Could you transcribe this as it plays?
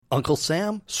Uncle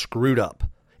Sam screwed up.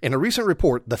 In a recent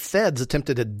report, the feds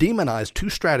attempted to demonize 2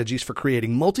 strategies for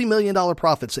creating multi-million-dollar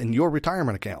profits in your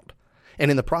retirement account. And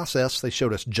in the process, they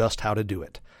showed us just how to do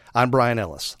it. I'm Brian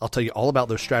Ellis. I'll tell you all about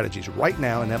those strategies right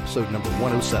now in episode number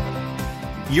 107.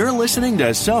 You're listening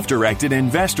to Self-Directed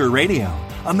Investor Radio,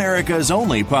 America's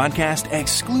only podcast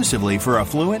exclusively for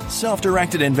affluent,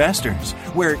 self-directed investors,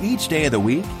 where each day of the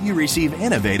week you receive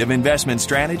innovative investment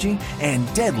strategy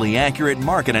and deadly accurate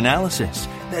market analysis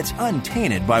that's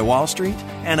untainted by Wall Street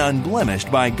and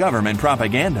unblemished by government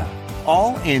propaganda,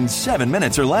 all in 7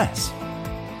 minutes or less.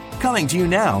 Coming to you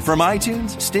now from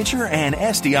iTunes, Stitcher, and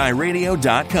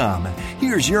SDIRadio.com,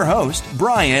 here's your host,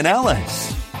 Brian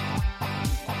Ellis.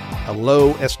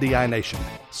 Hello, SDI Nation.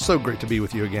 So great to be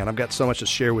with you again. I've got so much to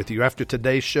share with you. After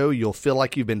today's show, you'll feel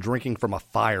like you've been drinking from a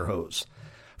fire hose.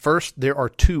 First, there are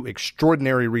 2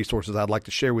 extraordinary resources I'd like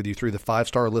to share with you through the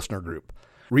 5-star listener group.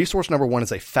 Resource number 1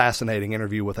 is a fascinating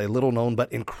interview with a little-known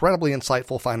but incredibly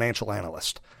insightful financial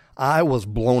analyst. I was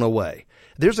blown away.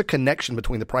 There's a connection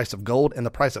between the price of gold and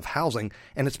the price of housing,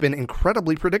 and it's been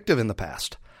incredibly predictive in the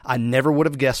past. I never would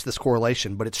have guessed this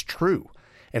correlation, but it's true.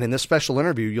 And in this special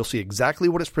interview, you'll see exactly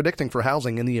what it's predicting for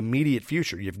housing in the immediate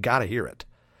future. You've got to hear it.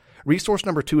 Resource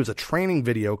number 2 is a training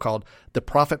video called The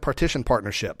Profit Partition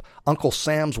Partnership, Uncle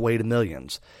Sam's Way to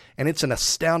Millions. And it's an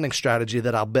astounding strategy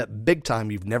that I'll bet big time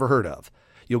you've never heard of.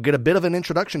 You'll get a bit of an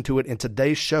introduction to it in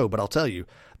today's show, but I'll tell you,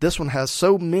 this one has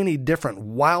so many different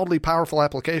wildly powerful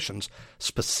applications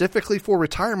specifically for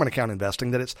retirement account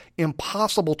investing that it's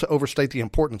impossible to overstate the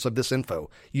importance of this info.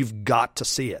 You've got to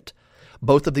see it.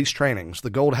 Both of these trainings,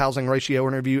 the Gold Housing Ratio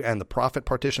Interview and the Profit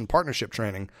Partition Partnership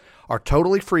Training, are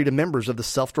totally free to members of the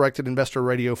Self-Directed Investor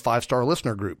Radio 5-star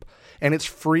listener group. And it's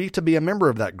free to be a member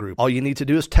of that group. All you need to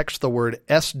do is text the word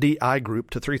SDI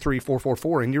Group to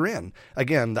 33444 and you're in.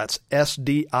 Again, that's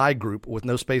SDI Group with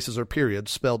no spaces or periods,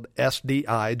 spelled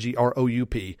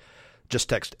SDIGROUP. Just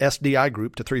text SDI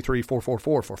Group to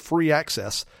 33444 for free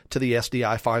access to the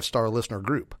SDI 5-star listener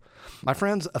group. My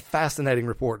friends, a fascinating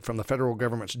report from the federal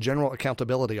government's General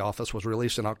Accountability Office was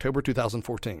released in October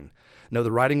 2014. No,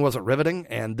 the writing wasn't riveting,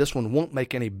 and this one won't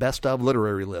make any best-of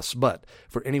literary lists, but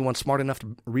for anyone smart enough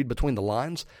to read between the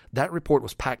lines, that report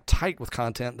was packed tight with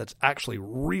content that's actually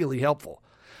really helpful.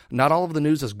 Not all of the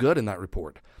news is good in that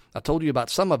report. I told you about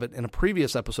some of it in a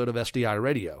previous episode of SDI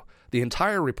Radio. The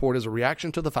entire report is a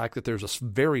reaction to the fact that there's a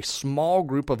very small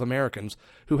group of Americans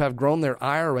who have grown their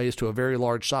IRAs to a very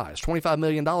large size, $25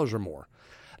 million or more.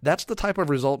 That's the type of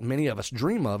result many of us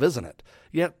dream of, isn't it?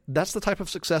 Yet, that's the type of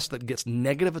success that gets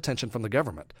negative attention from the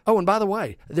government. Oh, and by the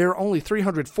way, there are only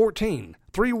 314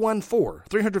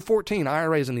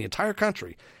 IRAs in the entire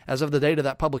country as of the date of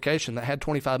that publication that had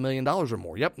 $25 million or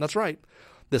more. Yep, that's right.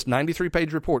 This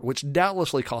 93-page report, which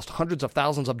doubtlessly cost hundreds of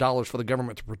thousands of dollars for the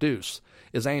government to produce,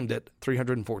 is aimed at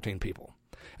 314 people.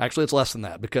 Actually, it's less than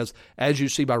that because, as you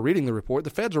see by reading the report, the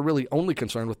feds are really only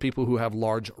concerned with people who have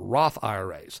large Roth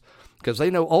IRAs because they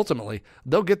know ultimately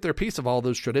they'll get their piece of all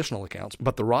those traditional accounts.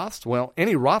 But the Roths, well,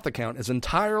 any Roth account is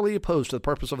entirely opposed to the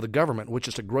purpose of the government, which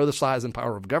is to grow the size and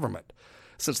power of government,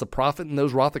 since the profit in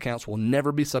those Roth accounts will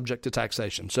never be subject to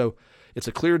taxation. So it's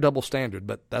a clear double standard,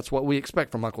 but that's what we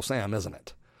expect from Uncle Sam, isn't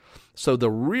it? So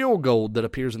the real gold that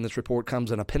appears in this report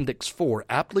comes in Appendix 4,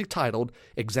 aptly titled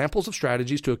Examples of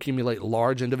Strategies to Accumulate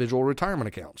Large Individual Retirement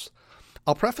Accounts.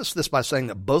 I'll preface this by saying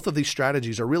that both of these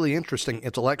strategies are really interesting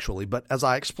intellectually, but as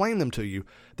I explain them to you,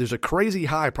 there's a crazy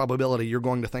high probability you're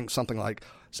going to think something like,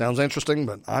 sounds interesting,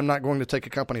 but I'm not going to take a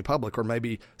company public, or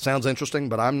maybe, sounds interesting,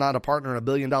 but I'm not a partner in a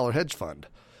billion-dollar hedge fund.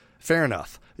 Fair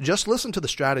enough. Just listen to the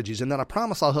strategies, and then I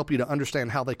promise I'll help you to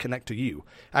understand how they connect to you.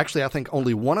 Actually, I think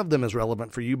only one of them is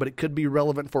relevant for you, but it could be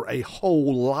relevant for a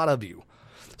whole lot of you.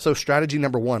 So strategy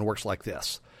number 1 works like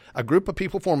this. A group of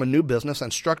people form a new business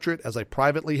and structure it as a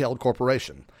privately held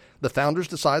corporation. The founders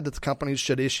decide that the companies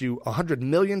should issue 100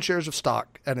 million shares of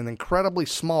stock at an incredibly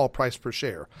small price per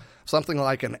share, something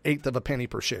like an eighth of a penny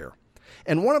per share.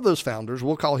 And one of those founders,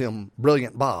 we'll call him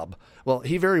Brilliant Bob, well,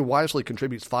 he very wisely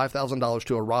contributes $5,000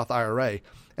 to a Roth IRA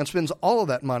and spends all of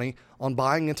that money on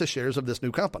buying into shares of this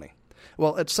new company.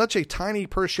 Well, at such a tiny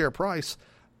per share price,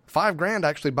 $5,000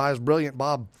 actually buys Brilliant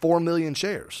Bob 4 million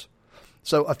shares.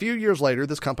 So a few years later,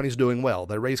 this company's doing well.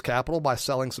 They raise capital by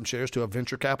selling some shares to a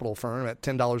venture capital firm at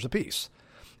 $10 apiece.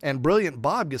 And Brilliant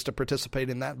Bob gets to participate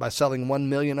in that by selling 1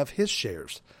 million of his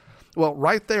shares. Well,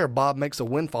 right there, Bob makes a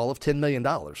windfall of $10 million.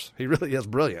 He really is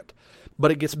brilliant.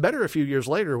 But it gets better a few years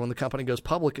later when the company goes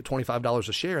public at $25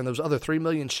 a share, and those other 3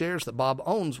 million shares that Bob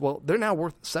owns, well, they're now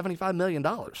worth $75 million.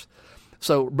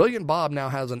 So Brilliant Bob now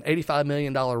has an $85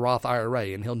 million Roth IRA,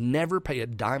 and he'll never pay a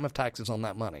dime of taxes on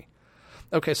that money.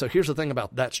 Okay, so here's the thing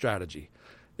about that strategy.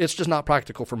 It's just not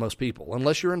practical for most people.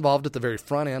 Unless you're involved at the very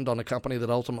front end on a company that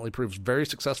ultimately proves very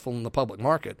successful in the public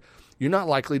market, you're not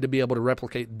likely to be able to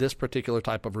replicate this particular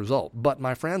type of result. But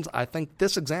my friends, I think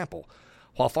this example,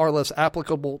 while far less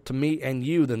applicable to me and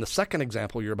you than the second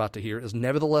example you're about to hear, is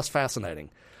nevertheless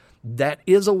fascinating. That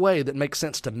is a way that makes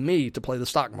sense to me to play the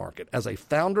stock market as a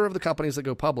founder of the companies that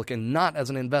go public and not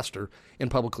as an investor in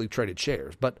publicly traded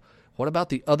shares. But what about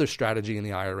the other strategy in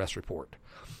the IRS report?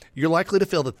 You're likely to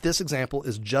feel that this example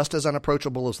is just as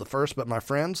unapproachable as the first, but my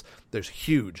friends, there's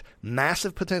huge,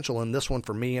 massive potential in this one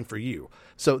for me and for you.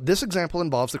 So this example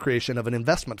involves the creation of an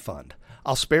investment fund.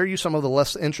 I'll spare you some of the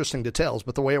less interesting details,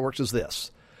 but the way it works is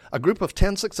this. A group of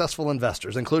 10 successful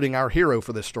investors, including our hero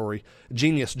for this story,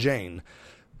 Genius Jane,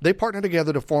 they partner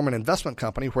together to form an investment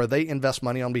company where they invest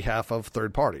money on behalf of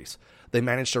third parties. They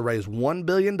manage to raise $1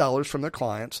 billion from their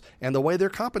clients, and the way they're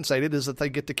compensated is that they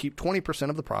get to keep 20%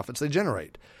 of the profits they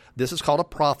generate. This is called a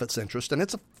profits interest, and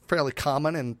it's a fairly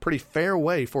common and pretty fair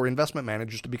way for investment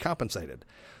managers to be compensated.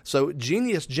 So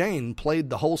Genius Jane played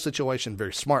the whole situation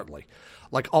very smartly.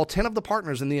 Like all 10 of the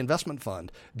partners in the investment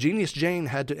fund, Genius Jane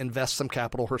had to invest some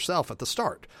capital herself at the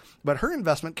start, but her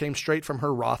investment came straight from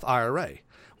her Roth IRA.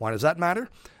 Why does that matter?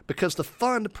 Because the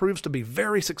fund proves to be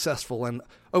very successful, and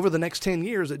over the next 10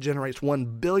 years, it generates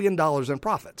 $1 billion in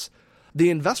profits. The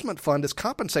investment fund is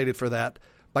compensated for that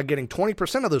by getting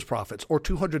 20% of those profits, or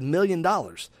 $200 million.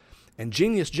 And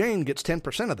Genius Jane gets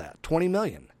 10% of that, $20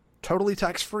 million, totally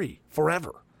tax-free,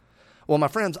 forever. Well, my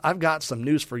friends, I've got some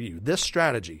news for you. This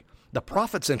strategy, the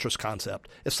profits interest concept,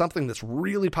 is something that's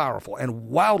really powerful and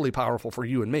wildly powerful for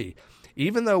you and me,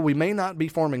 even though we may not be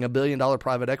forming $1 billion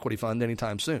private equity fund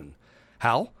anytime soon.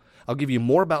 How? I'll give you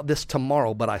more about this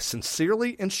tomorrow, but I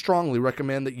sincerely and strongly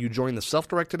recommend that you join the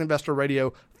Self-Directed Investor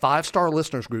Radio 5-star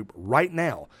listeners group right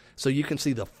now so you can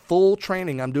see the full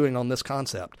training I'm doing on this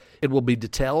concept. It will be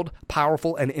detailed,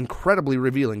 powerful, and incredibly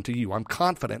revealing to you. I'm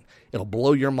confident it'll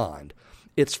blow your mind.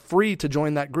 It's free to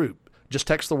join that group. Just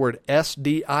text the word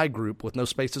SDI group with no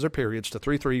spaces or periods to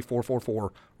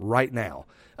 33444 right now.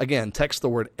 Again, text the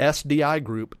word SDI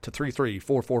group to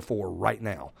 33444 right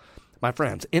now. My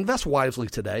friends, invest wisely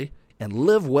today and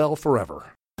live well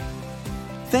forever.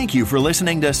 Thank you for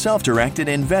listening to Self-Directed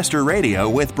Investor Radio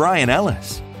with Brian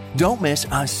Ellis. Don't miss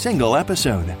a single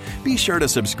episode. Be sure to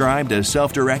subscribe to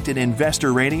Self-Directed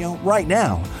Investor Radio right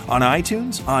now on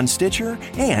iTunes, on Stitcher,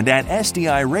 and at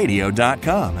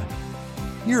SDIRadio.com.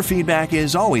 Your feedback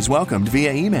is always welcomed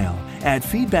via email at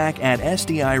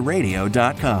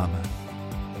feedback@SDIRadio.com.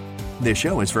 This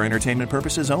show is for entertainment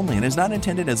purposes only and is not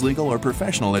intended as legal or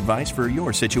professional advice for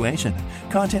your situation.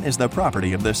 Content is the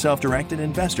property of the Self-Directed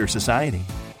Investor Society.